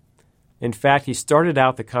 In fact, he started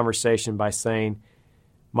out the conversation by saying,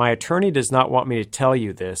 "My attorney does not want me to tell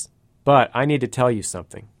you this, but I need to tell you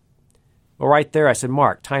something." Well, right there, I said,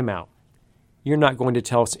 "Mark, time out. You're not going to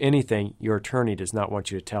tell us anything your attorney does not want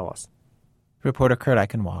you to tell us." Reporter Kurt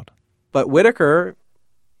Eichenwald. But Whitaker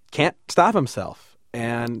can't stop himself.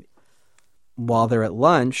 And while they're at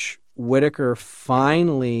lunch, Whitaker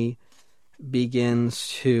finally begins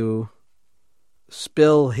to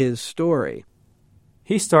spill his story.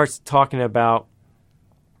 He starts talking about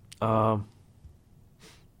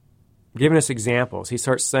giving us examples. He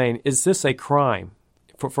starts saying, is this a crime?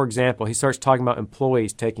 For example, he starts talking about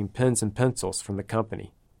employees taking pens and pencils from the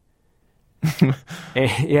company.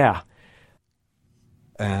 Yeah.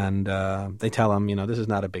 And they tell him, this is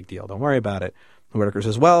not a big deal. Don't worry about it. And Whitaker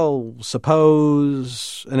says, well,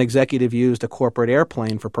 suppose an executive used a corporate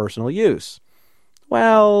airplane for personal use.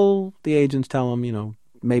 Well, the agents tell him,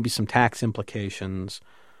 maybe some tax implications,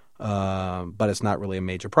 but it's not really a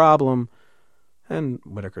major problem. And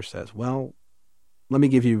Whitaker says, well, let me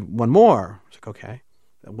give you one more. It's like, okay.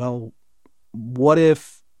 Well, what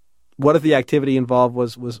if the activity involved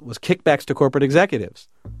was kickbacks to corporate executives?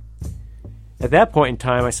 At that point in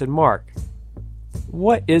time, I said, Mark,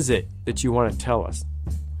 what is it that you want to tell us?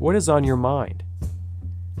 What is on your mind?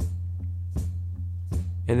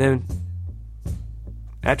 And then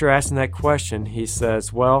after asking that question, he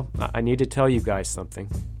says, well, I need to tell you guys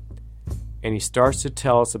something. And he starts to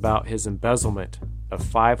tell us about his embezzlement of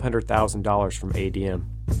 $500,000 from ADM.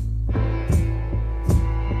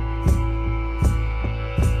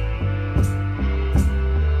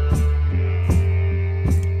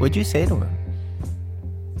 What'd you say to him?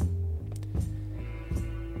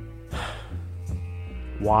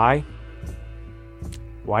 Why?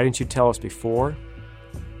 Why didn't you tell us before?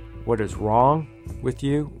 What is wrong with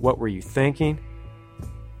you? What were you thinking?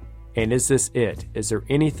 And is this it? Is there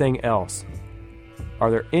anything else?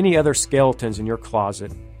 Are there any other skeletons in your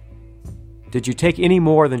closet? Did you take any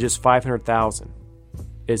more than just $500,000?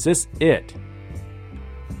 Is this it?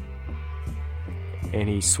 And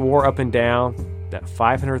he swore up and down that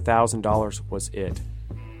 $500,000 was it.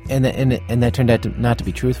 And that turned out not to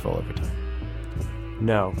be truthful over time.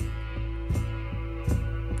 No.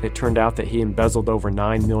 It turned out that he embezzled over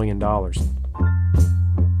 $9 million.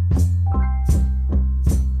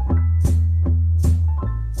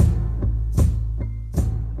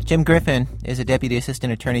 Jim Griffin is a Deputy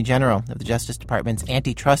Assistant Attorney General of the Justice Department's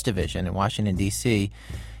Antitrust Division in Washington, D.C.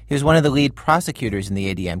 He was one of the lead prosecutors in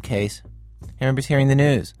the ADM case. He remembers hearing the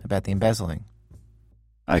news about the embezzling.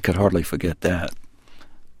 I could hardly forget that.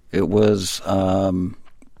 It was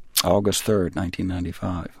August 3rd,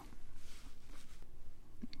 1995.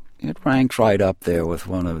 It ranks right up there with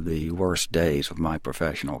one of the worst days of my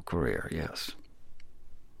professional career, yes.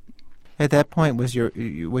 At that point, was your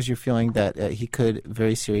feeling that he could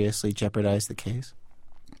very seriously jeopardize the case?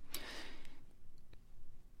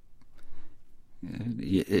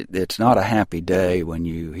 It's not a happy day when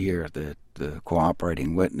you hear that the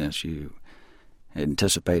cooperating witness you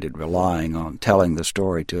anticipated relying on telling the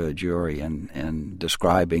story to a jury and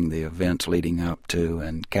describing the events leading up to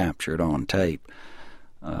and captured on tape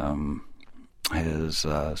has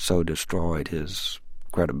so destroyed his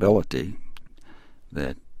credibility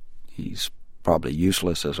that he's probably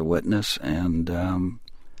useless as a witness and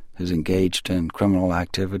is engaged in criminal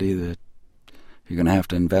activity that you're going to have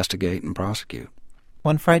to investigate and prosecute.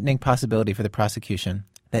 One frightening possibility for the prosecution,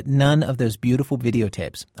 that none of those beautiful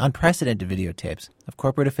videotapes, unprecedented videotapes, of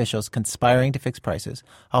corporate officials conspiring to fix prices,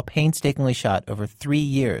 all painstakingly shot over 3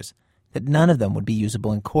 years, that none of them would be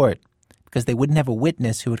usable in court because they wouldn't have a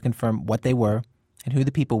witness who would confirm what they were and who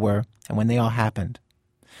the people were and when they all happened.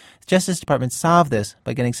 The Justice Department solved this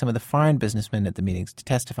by getting some of the foreign businessmen at the meetings to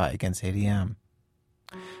testify against ADM.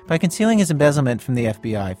 By concealing his embezzlement from the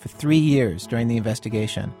FBI for 3 years during the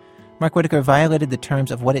investigation, Mark Whitaker violated the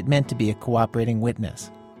terms of what it meant to be a cooperating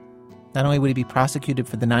witness. Not only would he be prosecuted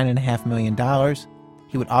for the $9.5 million,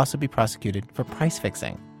 he would also be prosecuted for price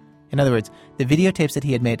fixing. In other words, the videotapes that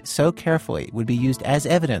he had made so carefully would be used as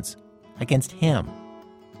evidence against him.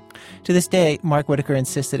 To this day, Mark Whitaker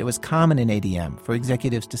insists that it was common in ADM for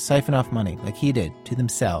executives to siphon off money, like he did, to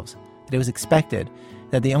themselves, that it was expected,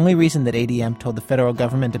 that the only reason that ADM told the federal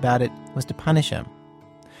government about it was to punish him.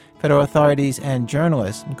 Federal authorities and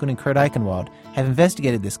journalists, including Kurt Eichenwald, have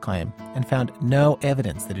investigated this claim and found no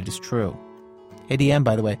evidence that it is true. ADM,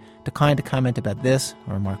 by the way, declined to comment about this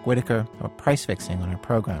or Mark Whitaker or price fixing on our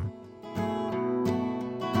program.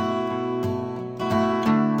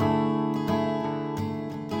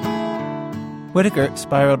 Whitaker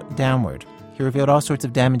spiraled downward. He revealed all sorts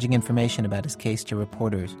of damaging information about his case to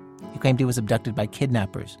reporters. He claimed he was abducted by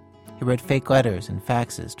kidnappers. He wrote fake letters and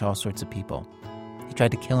faxes to all sorts of people. He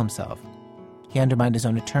tried to kill himself. He undermined his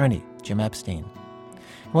own attorney, Jim Epstein.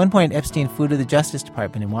 At one point, Epstein flew to the Justice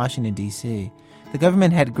Department in Washington, D.C. The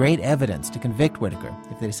government had great evidence to convict Whitaker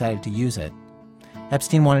if they decided to use it.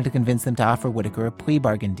 Epstein wanted to convince them to offer Whitaker a plea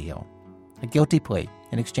bargain deal, a guilty plea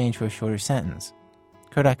in exchange for a shorter sentence.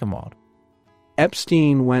 Kurt Eichenwald.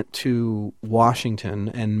 Epstein went to Washington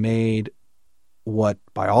and made what,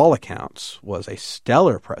 by all accounts, was a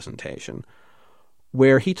stellar presentation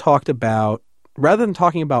where he talked about, rather than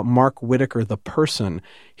talking about Mark Whitaker the person,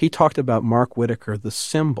 he talked about Mark Whitaker the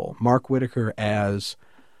symbol, Mark Whitaker as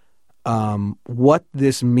what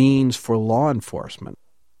this means for law enforcement.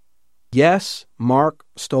 Yes, Mark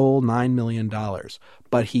stole $9 million,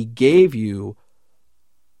 but he gave you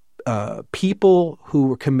people who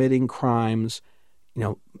were committing crimes,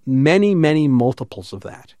 many, many multiples of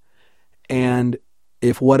that. And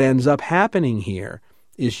if what ends up happening here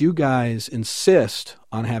is you guys insist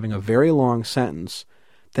on having a very long sentence,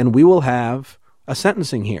 then we will have a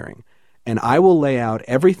sentencing hearing. And I will lay out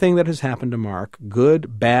everything that has happened to Mark,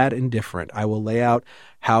 good, bad, and different. I will lay out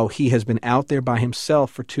how he has been out there by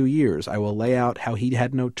himself for 2 years. I will lay out how he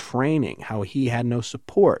had no training, how he had no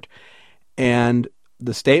support. And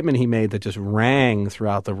the statement he made that just rang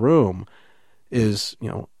throughout the room is,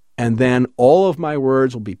 and then all of my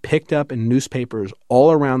words will be picked up in newspapers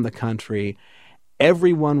all around the country.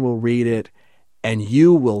 Everyone will read it, and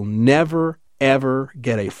you will never, ever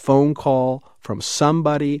get a phone call from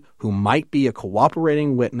somebody who might be a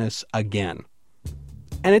cooperating witness again.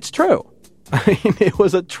 And it's true. It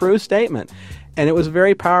was a true statement, and it was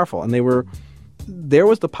very powerful. And there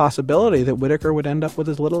was the possibility that Whitaker would end up with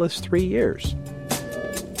as little as 3 years.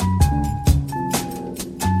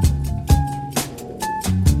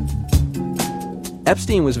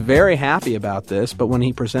 Epstein was very happy about this, but when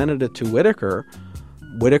he presented it to Whitaker,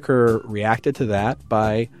 Whitaker reacted to that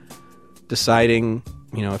by deciding,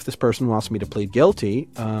 if this person wants me to plead guilty,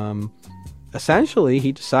 essentially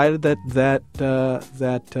he decided that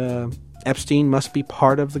Epstein must be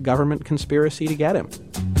part of the government conspiracy to get him.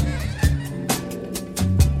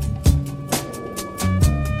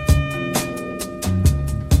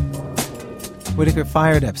 Whitaker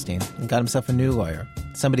fired Epstein and got himself a new lawyer,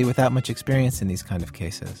 somebody without much experience in these kind of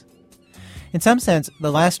cases. In some sense,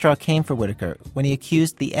 the last straw came for Whitaker when he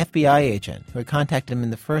accused the FBI agent who had contacted him in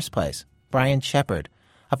the first place, Brian Shepard,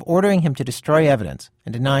 of ordering him to destroy evidence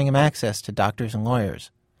and denying him access to doctors and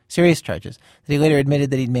lawyers, serious charges that he later admitted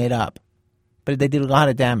that he'd made up. But they did a lot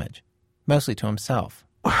of damage, mostly to himself.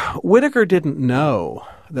 Whitaker didn't know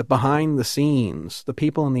that behind the scenes, the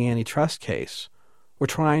people in the antitrust case were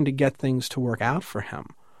trying to get things to work out for him.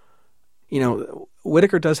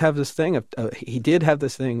 Whitaker does have this thing he did have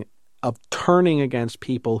this thing of turning against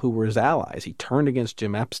people who were his allies. He turned against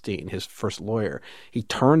Jim Epstein, his first lawyer. He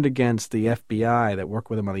turned against the FBI that worked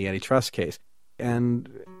with him on the antitrust case. And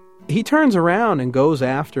he turns around and goes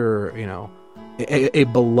after, a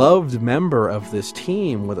beloved member of this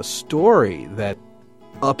team with a story that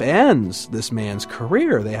upends this man's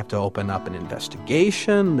career. They have to open up an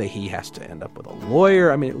investigation. He has to end up with a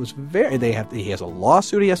lawyer. I mean, it was he has a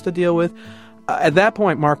lawsuit he has to deal with. At that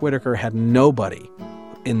point, Mark Whitaker had nobody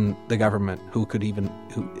in the government who even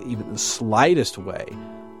in the slightest way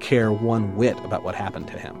care one whit about what happened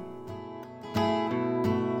to him.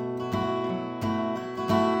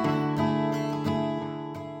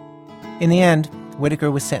 In the end,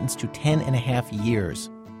 Whitaker was sentenced to 10.5 years.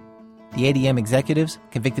 The ADM executives,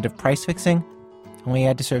 convicted of price fixing, only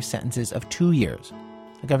had to serve sentences of 2 years.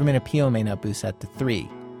 A government appeal may now boost that to 3.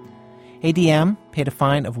 ADM paid a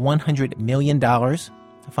fine of $100 million, a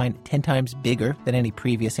fine 10 times bigger than any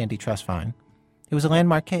previous antitrust fine. It was a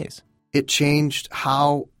landmark case. It changed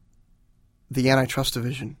how the Antitrust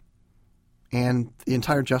Division and the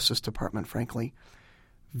entire Justice Department, frankly,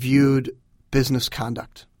 viewed business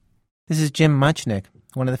conduct. This is Jim Muchnick,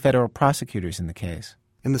 one of the federal prosecutors in the case.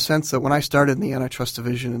 In the sense that when I started in the Antitrust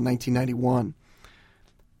Division in 1991,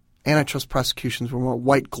 antitrust prosecutions were more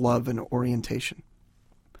white glove in orientation.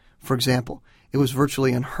 For example, it was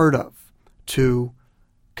virtually unheard of to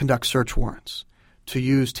conduct search warrants, to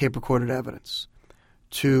use tape-recorded evidence,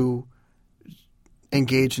 to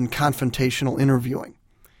engage in confrontational interviewing,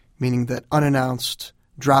 meaning that unannounced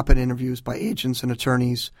drop-in interviews by agents and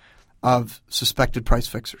attorneys of suspected price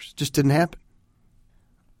fixers just didn't happen.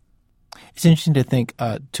 It's interesting to think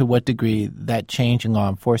to what degree that change in law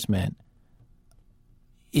enforcement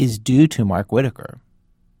is due to Mark Whitaker.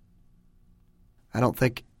 I don't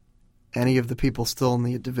think any of the people still in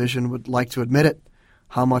the division would like to admit it,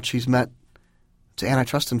 how much he's meant to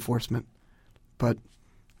antitrust enforcement. But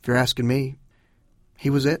if you're asking me, he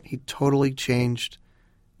was it. He totally changed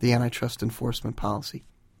the antitrust enforcement policy.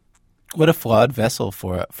 What a flawed vessel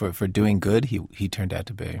for doing good he turned out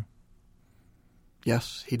to be.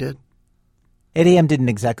 Yes, he did. ADM didn't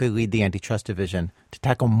exactly lead the antitrust division to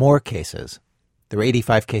tackle more cases. There were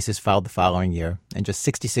 85 cases filed the following year, and just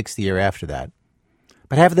 66 the year after that.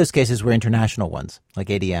 But half of those cases were international ones, like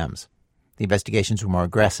ADM's. The investigations were more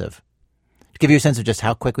aggressive. To give you a sense of just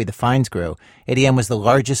how quickly the fines grew, ADM was the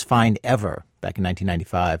largest fine ever back in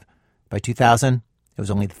 1995. By 2000, it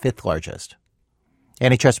was only the 5th largest.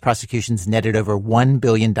 Antitrust prosecutions netted over $1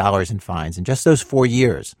 billion in fines in just those 4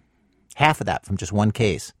 years, half of that from just one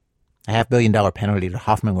case. A $500 million penalty to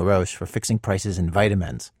Hoffman LaRoche for fixing prices in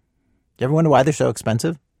vitamins. Do you ever wonder why they're so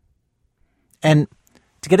expensive? And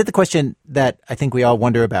to get at the question that I think we all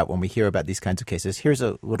wonder about when we hear about these kinds of cases, here's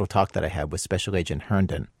a little talk that I had with Special Agent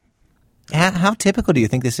Herndon. How typical do you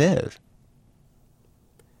think this is?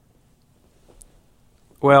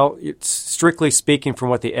 Well, strictly speaking from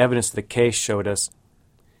what the evidence of the case showed us,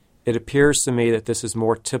 it appears to me that this is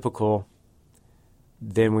more typical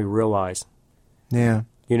than we realize. Yeah.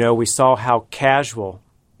 You know, we saw how casual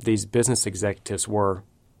these business executives were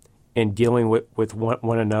in dealing with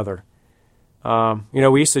one another.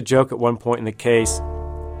 We used to joke at one point in the case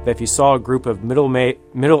that if you saw a group of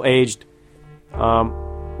middle-aged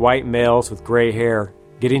white males with gray hair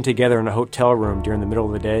getting together in a hotel room during the middle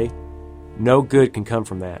of the day, no good can come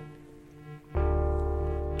from that.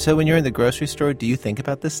 So when you're in the grocery store, do you think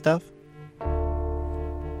about this stuff?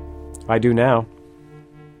 I do now.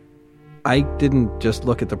 I didn't just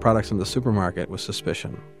look at the products in the supermarket with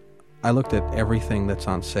suspicion. I looked at everything that's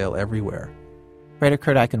on sale everywhere. Writer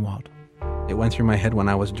Kurt Eichenwald. It went through my head when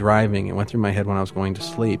I was driving. It went through my head when I was going to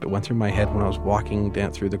sleep. It went through my head when I was walking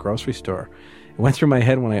down through the grocery store. It went through my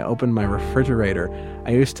head when I opened my refrigerator.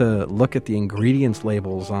 I used to look at the ingredients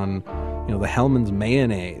labels on, the Hellmann's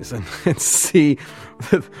mayonnaise and see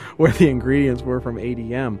where the ingredients were from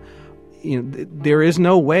ADM. There is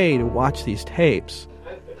no way to watch these tapes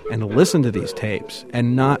and to listen to these tapes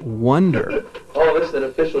and not wonder. Oh, this is an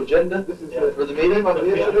official agenda for the meeting?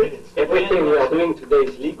 Everything we are doing today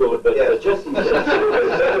is legal, but just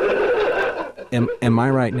Am I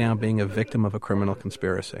right now being a victim of a criminal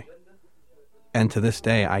conspiracy? And to this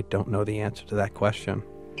day, I don't know the answer to that question.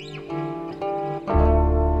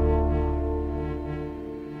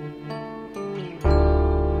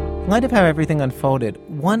 In light of how everything unfolded,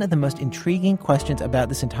 one of the most intriguing questions about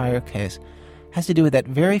this entire case has to do with that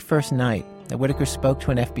very first night that Whitaker spoke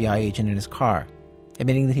to an FBI agent in his car,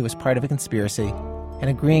 admitting that he was part of a conspiracy and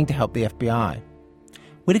agreeing to help the FBI.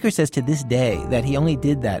 Whitaker says to this day that he only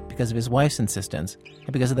did that because of his wife's insistence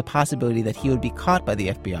and because of the possibility that he would be caught by the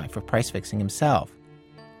FBI for price fixing himself.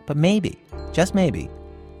 But maybe, just maybe,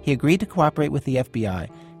 he agreed to cooperate with the FBI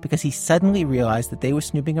because he suddenly realized that they were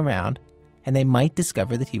snooping around and they might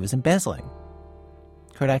discover that he was embezzling.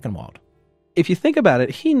 Kurt Eichenwald. if you think about it,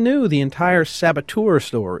 he knew the entire saboteur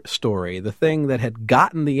story, the thing that had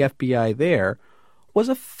gotten the FBI there, was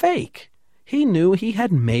a fake. He knew he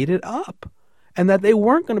had made it up and that they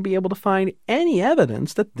weren't going to be able to find any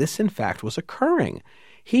evidence that this, in fact, was occurring.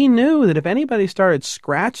 He knew that if anybody started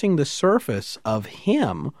scratching the surface of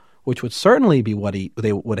him, which would certainly be what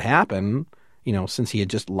would happen, since he had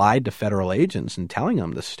just lied to federal agents in telling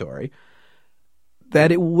them this story,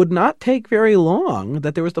 that it would not take very long,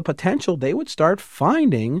 that there was the potential they would start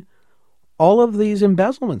finding all of these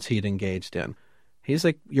embezzlements he'd engaged in. He's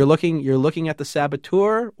like, you're looking at the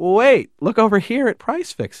saboteur? Wait, look over here at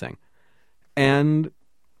price fixing. And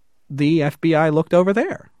the FBI looked over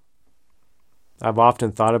there. I've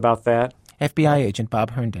often thought about that. FBI agent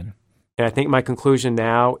Bob Herndon. And I think my conclusion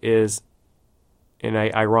now is, in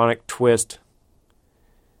an ironic twist,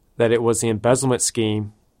 that it was the embezzlement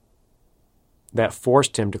scheme that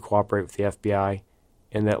forced him to cooperate with the FBI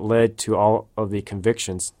and that led to all of the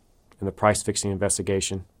convictions in the price-fixing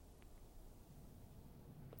investigation.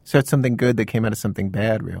 So it's something good that came out of something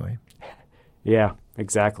bad, really. Yeah,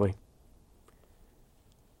 exactly.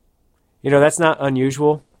 That's not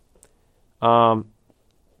unusual. In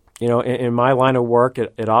my line of work,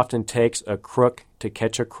 it often takes a crook to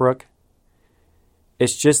catch a crook.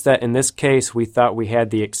 It's just that in this case, we thought we had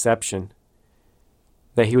the exception,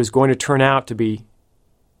 that he was going to turn out to be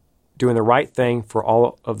doing the right thing for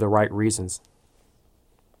all of the right reasons.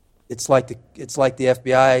 It's like the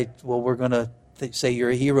FBI. Well, we're going to say you're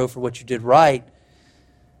a hero for what you did right,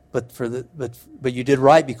 but you did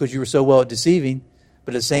right because you were so well at deceiving.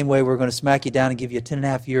 But the same way, we're going to smack you down and give you a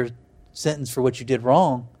 10.5-year sentence for what you did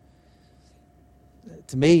wrong.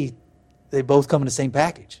 To me, they both come in the same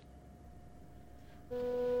package.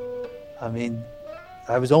 I mean,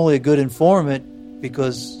 I was only a good informant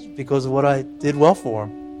because of what I did well for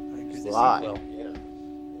him. Lie. Well.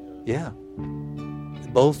 Yeah.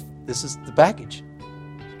 Both. This is the package.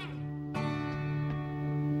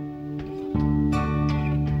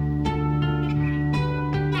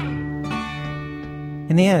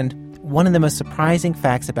 In the end, one of the most surprising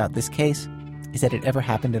facts about this case is that it ever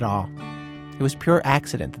happened at all. It was pure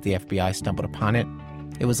accident that the FBI stumbled upon it.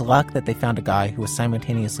 It was luck that they found a guy who was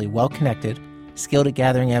simultaneously well-connected, skilled at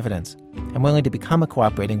gathering evidence, and willing to become a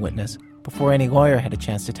cooperating witness before any lawyer had a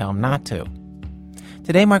chance to tell him not to.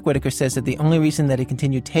 Today, Mark Whitaker says that the only reason that he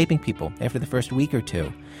continued taping people after the first week or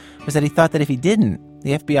two was that he thought that if he didn't,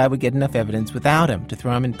 the FBI would get enough evidence without him to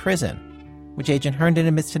throw him in prison, which Agent Herndon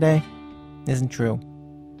admits today isn't true.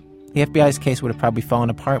 The FBI's case would have probably fallen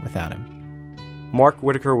apart without him. Mark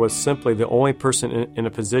Whitaker was simply the only person in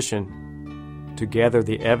a position to gather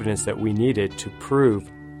the evidence that we needed to prove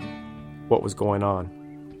what was going on.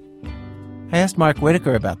 I asked Mark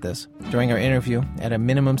Whitaker about this during our interview at a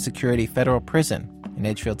minimum security federal prison in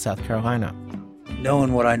Edgefield, South Carolina.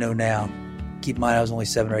 Knowing what I know now, keep in mind I was only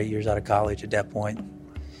 7 or 8 years out of college at that point,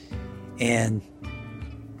 and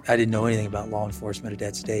I didn't know anything about law enforcement at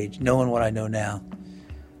that stage. Knowing what I know now,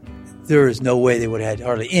 there is no way they would have had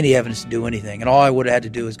hardly any evidence to do anything. And all I would have had to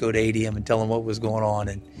do was go to ADM and tell them what was going on,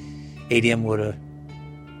 and ADM would have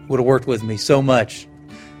worked with me so much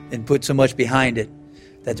and put so much behind it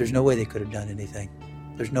that there's no way they could have done anything.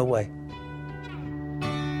 There's no way.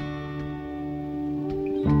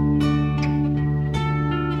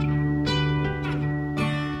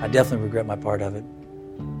 I definitely regret my part of it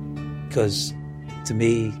because, to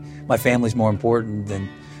me, my family's more important than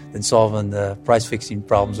solving the price-fixing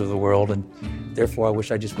problems of the world, and therefore I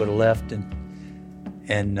wish I just would have left and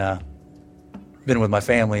been with my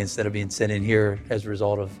family instead of being sent in here as a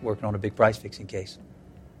result of working on a big price-fixing case.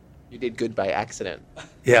 You did good by accident.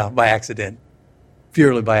 Yeah, by accident.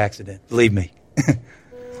 Purely by accident. Believe me. Thank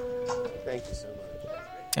you so much.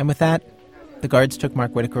 And with that, the guards took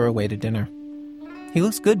Mark Whitaker away to dinner. He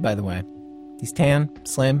looks good, by the way. He's tan,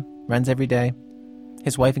 slim, runs every day.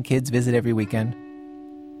 His wife and kids visit every weekend.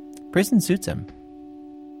 Prison suits him.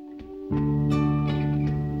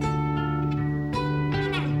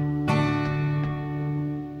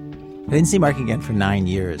 I didn't see Mark again for 9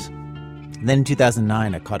 years. And then in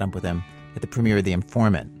 2009, I caught up with him at the premiere of The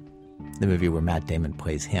Informant, the movie where Matt Damon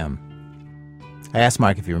plays him. I asked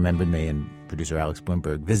Mark if he remembered me and producer Alex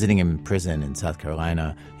Bloomberg visiting him in prison in South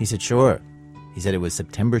Carolina. He said, sure. He said it was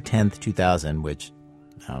September 10th, 2000, which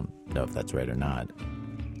I don't know if that's right or not.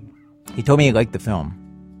 He told me he liked the film,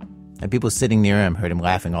 and people sitting near him heard him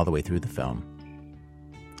laughing all the way through the film.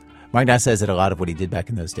 Mark now says that a lot of what he did back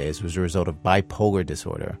in those days was a result of bipolar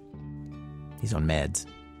disorder. He's on meds.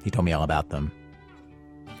 He told me all about them.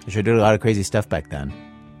 I sure did a lot of crazy stuff back then,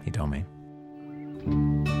 he told me.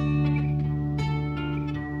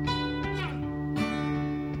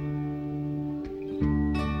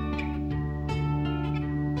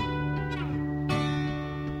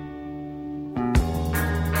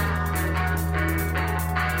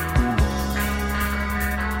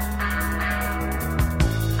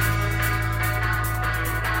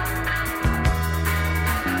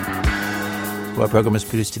 Our program was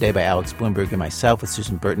produced today by Alex Bloomberg and myself, with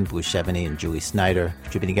Susan Burton, Blue Chevany, and Julie Snyder.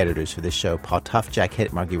 Contributing editors for this show: Paul Tuff, Jack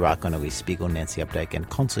Hitt, Margie Rocco, Elise Spiegel, Nancy Updike, and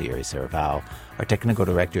consigliere Sarah Vowell. Our technical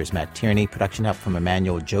director is Matt Tierney. Production help from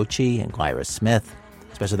Emmanuel Jochi and Lyra Smith.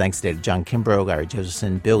 Special thanks today to John Kimbrough, Larry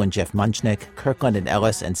Josephson, Bill and Jeff Munchnick, Kirkland and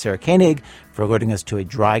Ellis, and Sarah Koenig for alerting us to a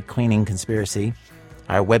dry cleaning conspiracy.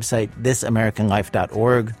 Our website,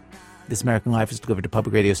 thisamericanlife.org. This American Life is delivered to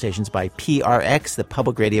public radio stations by PRX, the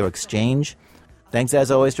Public Radio Exchange. Thanks,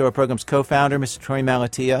 as always, to our program's co-founder, Mr. Troy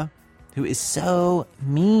Malatia, who is so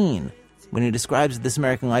mean when he describes This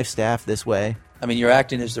American Life staff this way. I mean, you're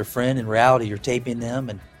acting as their friend. In reality, you're taping them.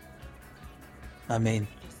 And, I mean,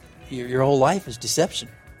 your whole life is deception.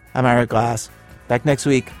 I'm Ira Glass. Back next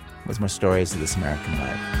week with more stories of This American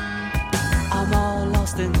Life. I'm all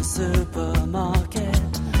lost in the supermarket.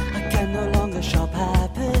 I can no longer shop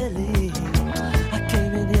happily.